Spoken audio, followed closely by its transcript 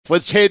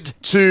Let's head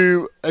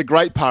to a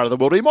great part of the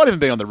world. He might even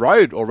be on the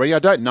road already. I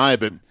don't know,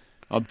 but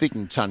I'm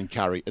thinking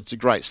Tuncurry. It's a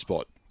great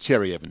spot.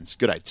 Terry Evans.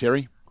 Good day,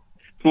 Terry.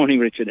 Morning,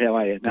 Richard. How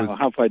are you? No,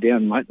 halfway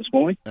down, mate, this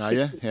morning. Are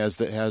you? How's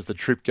the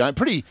trip going?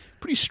 Pretty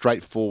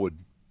straightforward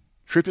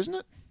trip, isn't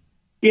it?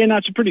 Yeah, no,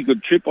 it's a pretty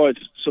good trip. I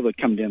sort of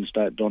come down to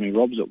stay at Donny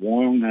Rob's at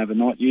Wyong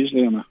overnight,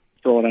 usually on a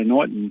Friday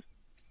night, and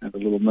have a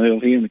little meal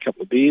here and a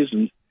couple of beers,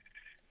 and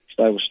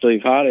stay with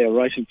Steve Hart, our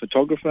racing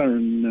photographer,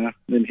 and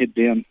then head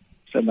down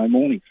Saturday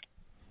morning.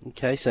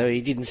 Okay, so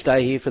he didn't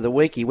stay here for the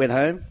week. He went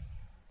home?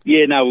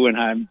 Yeah, no, we went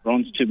home.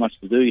 Ron's too much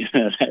to do, you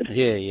know that.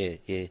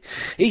 Yeah.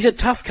 He's a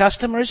tough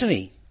customer, isn't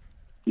he?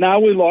 No,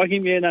 we like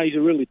him. Yeah, no, he's a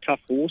really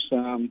tough horse.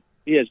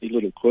 He has his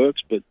little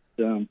quirks, but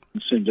it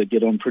seems to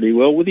get on pretty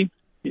well with him.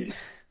 Yeah.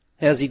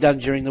 How's he done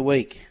during the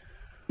week?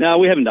 No,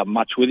 we haven't done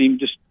much with him.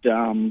 Just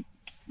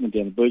went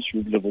down the beach for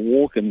a bit of a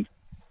walk and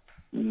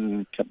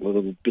a couple of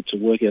little bits of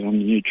work out on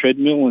the new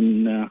treadmill,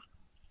 and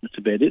that's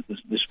about it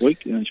this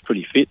week. He's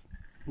pretty fit.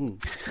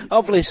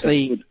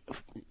 Obviously,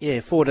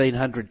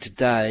 1,400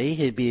 today.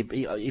 He'd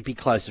be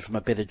closer from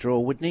a better draw,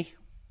 wouldn't he?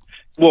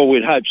 Well,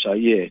 we'd hope so.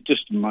 Yeah,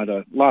 just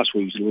last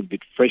week was a little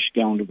bit fresh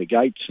going to the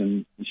gates,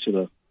 and he sort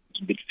of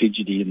was a bit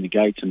fidgety in the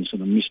gates and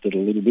sort of missed it a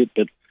little bit.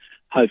 But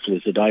hopefully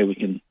today we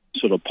can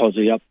sort of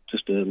posse up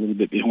just a little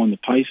bit behind the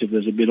pace if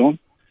there's a bit on,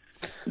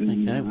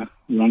 and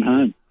run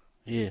home.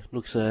 Yeah,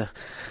 looks a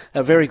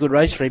very good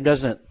race for him,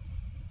 doesn't it?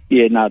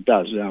 Yeah, no, it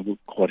does. We're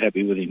quite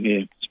happy with him,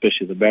 yeah,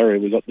 especially the barrier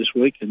we got this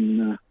week,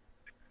 and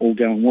all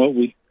going well.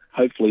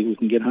 Hopefully we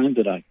can get home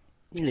today.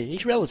 Yeah,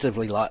 he's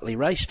relatively lightly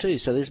raced too,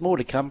 so there's more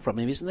to come from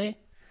him, isn't there?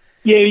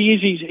 Yeah, he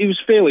is. He was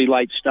a fairly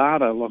late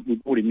starter. Like, we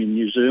brought him in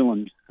New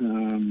Zealand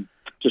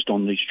just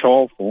on his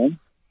trial form,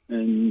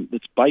 and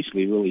it's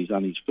basically really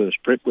done his first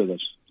prep with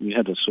us. We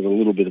had a sort of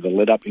little bit of a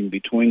let up in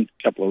between,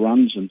 a couple of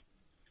runs, and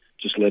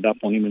just let up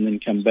on him and then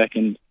come back,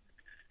 and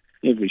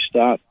every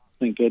start,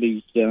 thank God,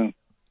 he's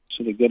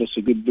sort of got us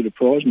a good bit of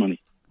prize money.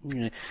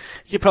 Yeah.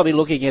 You're probably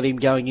looking at him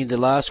going into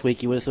last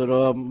week. You would have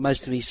thought,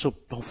 most of his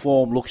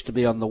form looks to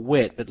be on the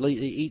wet, but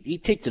he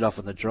ticked it off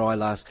on the dry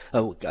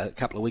a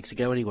couple of weeks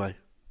ago anyway.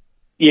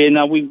 Yeah,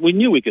 no, we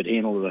knew we could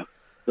handle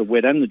the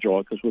wet and the dry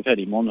because we've had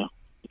him on the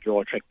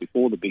dry track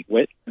before the big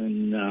wet,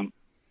 and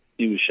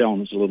he was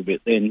showing us a little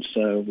bit then,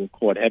 so we're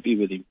quite happy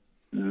with him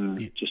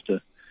just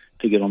to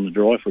get on the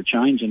dry for a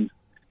change and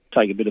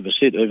take a bit of a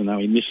sit, even though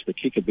he missed the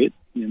kick a bit,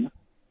 you know.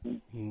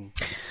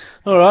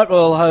 All right,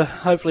 well,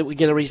 hopefully we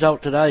get a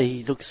result today.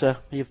 He looks,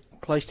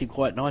 you've placed him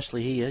quite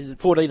nicely here.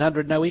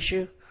 1,400, no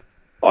issue?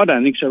 I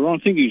don't think so,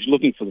 Ron. I think he's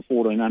looking for the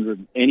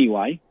 1,400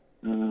 anyway.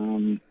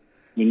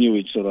 We knew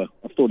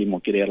I thought he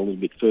might get out a little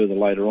bit further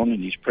later on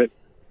in his prep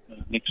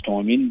next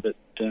time in, but,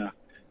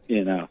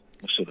 we're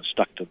sort of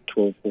stuck to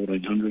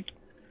 1,100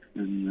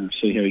 and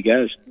see how he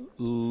goes.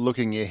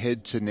 Looking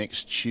ahead to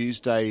next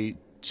Tuesday,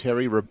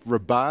 Terry,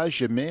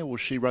 Rabage, your mare, will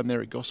she run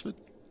there at Gosford?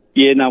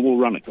 Yeah, no, we'll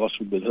run at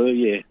Gosford with her,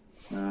 yeah.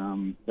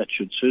 That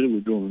should suit her.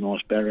 We're drawing a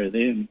nice barrier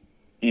there, and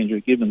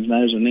Andrew Gibbons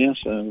knows her now,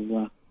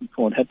 so I'm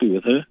quite happy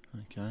with her.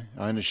 Okay.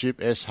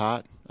 Ownership, S.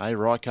 Hart, A.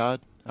 Reichard,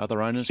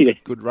 other owners, yeah.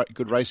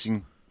 Good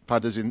racing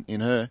punters in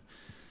her.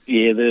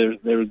 Yeah,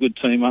 they're a good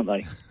team, aren't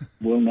they?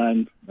 Well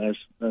known, those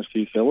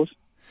few fellas.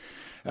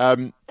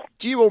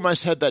 Do you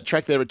almost have that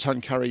track there at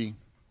Tuncurry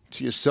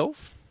to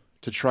yourself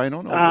to train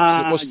on?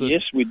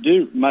 Yes, we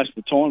do most of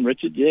the time,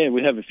 Richard. Yeah,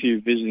 we have a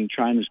few visiting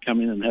trainers come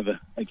in and have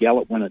a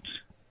gallop when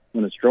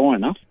it's dry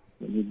enough.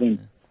 We've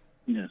been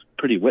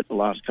pretty wet the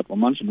last couple of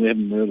months, and we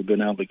haven't really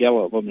been able to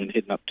gallop. I've been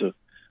heading up to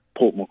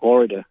Port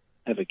Macquarie to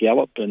have a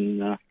gallop,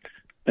 and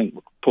thank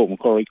Port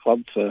Macquarie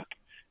Club for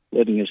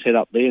letting us head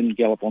up there and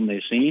gallop on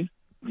their scene.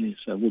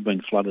 So we've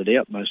been flooded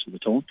out most of the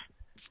time.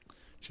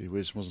 Gee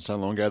whiz, wasn't so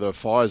long ago there were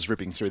fires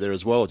ripping through there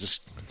as well.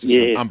 Just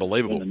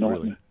unbelievable,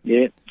 really.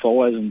 Yeah,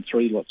 fires and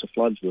 3 lots of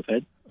floods we've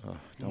had. Oh,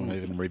 don't want to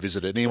even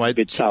revisit it. Anyway, a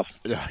bit tough.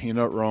 You're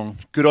not wrong.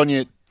 Good on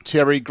you,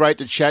 Terry. Great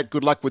to chat.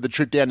 Good luck with the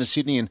trip down to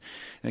Sydney,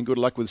 and good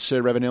luck with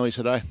Sir Ravanelli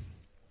today.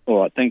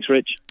 All right, thanks,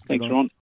 Rich. Thanks, Ron.